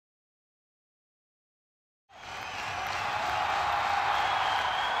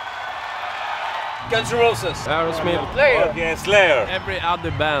Guns N' Roses. Aerosmith. Slayer. Okay, Slayer. Every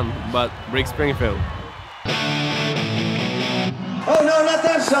other band but Rick Springfield. Oh no, not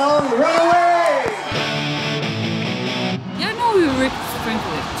that song! Run away! Yeah, I know who Rick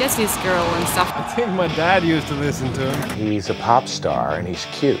Springfield is. Jessie's girl and stuff. I think my dad used to listen to him. He's a pop star and he's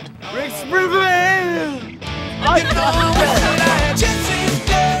cute. Rick Springfield! I know Jessie's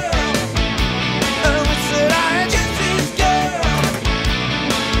girl. I said I Jessie's girl.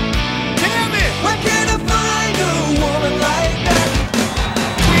 Tell me, where can I find a woman like that?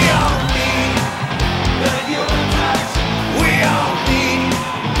 We all need the human touch. We all need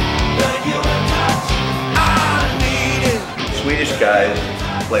the human touch. I need it. Swedish guys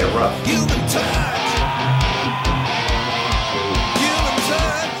play rough. Human touch.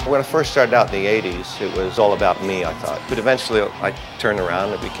 When I first started out in the 80s, it was all about me, I thought. But eventually I turned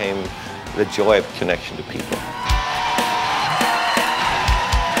around and it became the joy of connection to people.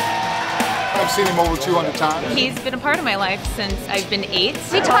 I've seen him over 200 times. He's been a part of my life since I've been 8.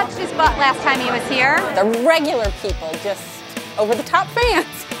 We touched his butt last time he was here. The regular people, just over-the-top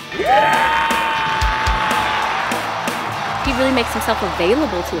fans. He really makes himself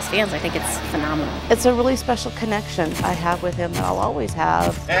available to his fans. I think it's phenomenal. It's a really special connection I have with him that I'll always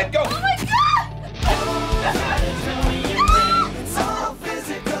have. And go! Oh my God!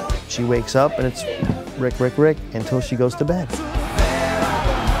 She wakes up and it's Rick, Rick, Rick until she goes to bed.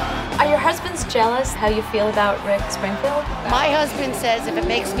 Are your husbands jealous how you feel about Rick Springfield? My husband says if it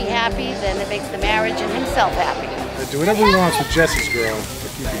makes me happy, then it makes the marriage and himself happy. Do whatever he wants with Jessie's girl,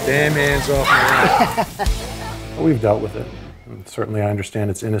 but keep your damn hands off me. We've dealt with it. And certainly I understand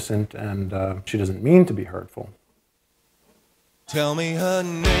it's innocent and she doesn't mean to be hurtful. Tell me her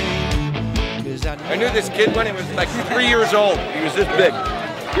name. I knew this kid when he was like 3 years old. He was this big.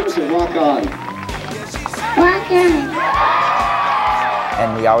 Give us a rock on.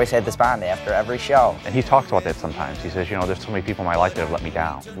 And we always had this bond after every show. And he talks about that sometimes. He says, you know, there's so many people in my life that have let me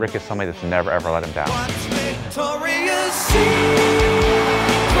down. Rick is somebody that's never, ever let him down.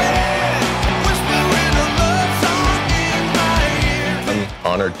 I'm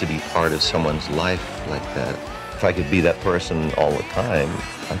honored to be part of someone's life like that. If I could be that person all the time,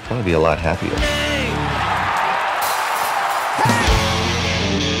 I'd probably be a lot happier.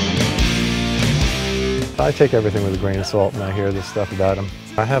 I take everything with a grain of salt when I hear this stuff about him.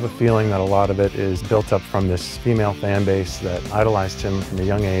 I have a feeling that a lot of it is built up from this female fan base that idolized him from a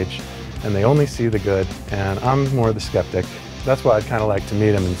young age, and they only see the good, and I'm more the skeptic. That's why I'd kind of like to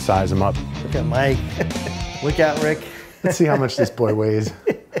meet him and size him up. Look at Mike. Look at Rick. Let's see how much this boy weighs.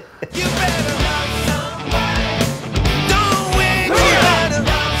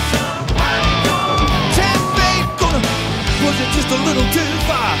 Just a little too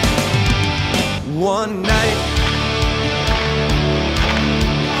far. One night.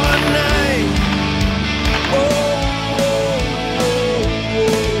 One night.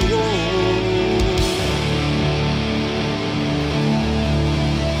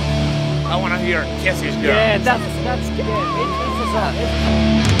 I want to hear Jessie's girl. Yeah, that's good.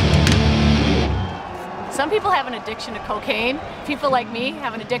 Some people have an addiction to cocaine. People like me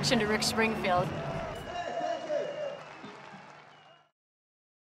have an addiction to Rick Springfield.